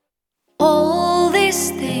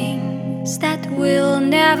will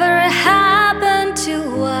never happen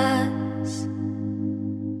to us.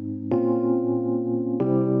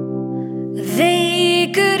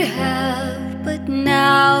 They could have, but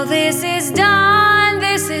now this is done,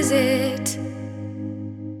 this is it.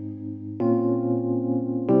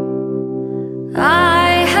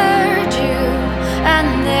 I heard you,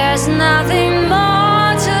 and there's nothing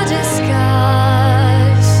more to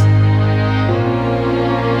discuss.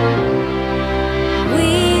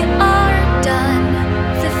 We are done,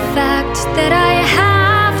 the fact that I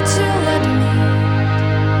have to admit.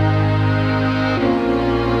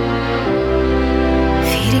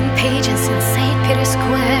 Feeding pigeons in St. Peter's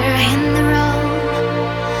Square in the Rome.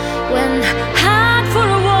 When out for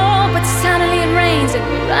a walk, but suddenly it rains and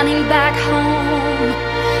we're running back home.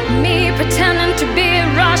 Me pretending to be a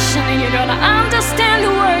Russian, and you don't understand the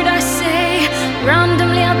word I say.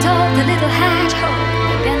 Randomly I told the little hedgehog,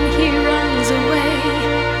 but then he runs away.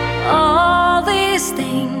 All these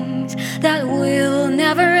things that will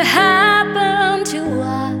never happen to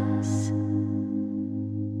us.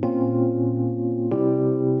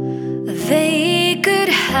 They could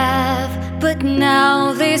have, but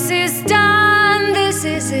now this is done, this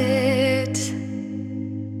is it.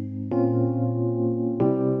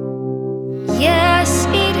 Yes,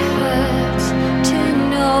 it hurts to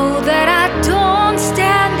know that I don't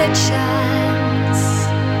stand a chance.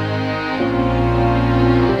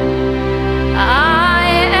 I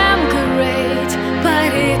am great,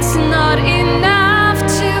 but it's not enough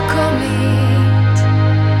to commit.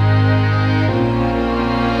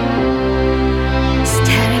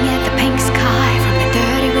 Staring at the pink sky from the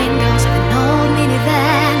dirty windows of an old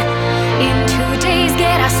minivan. In 2 days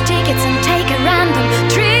get us tickets and take a random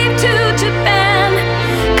trip to Japan.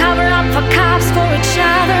 Cover up for cops for each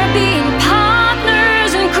other, being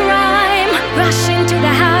partners in crime. Rushing to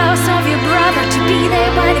the house of your brother to be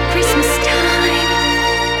there by the Christmas time.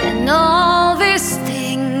 And all these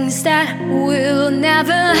things that will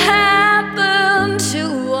never happen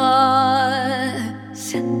to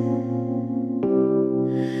us.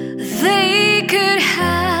 They could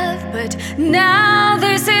have, but now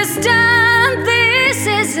this is done, this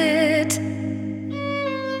is it.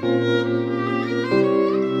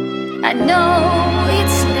 I know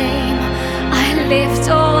it's lame, I lived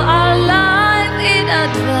all our life in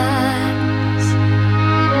advance.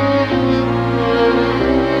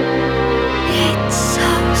 It's so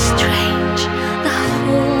strange, the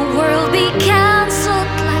whole world be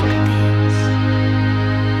cancelled like this.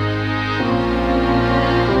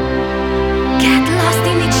 Get lost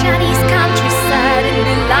in the Chinese countryside and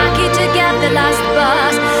be lucky to get the last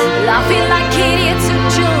bus. Laughing like idiots who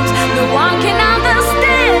jokes no one can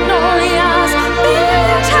understand, only us.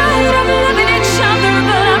 Being tired of loving each other,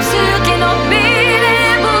 but absolutely not being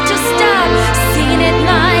able to stop. Seeing at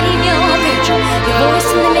night in your picture, your voice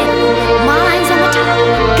in the middle, mine's on the top.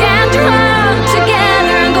 Can't run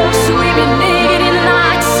together and go swimming naked in the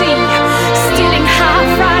night sea. Stealing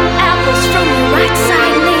half-ripe apples from the right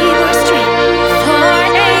side neighbor's tree. 4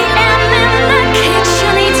 a.m. in the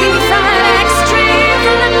kitchen, eating fried eggs straight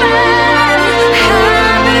from the pan.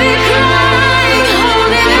 Happy crying,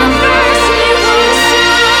 holding a first newborn son.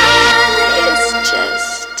 It's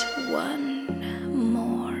just one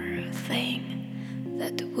more thing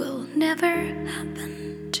that will never happen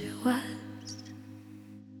to us.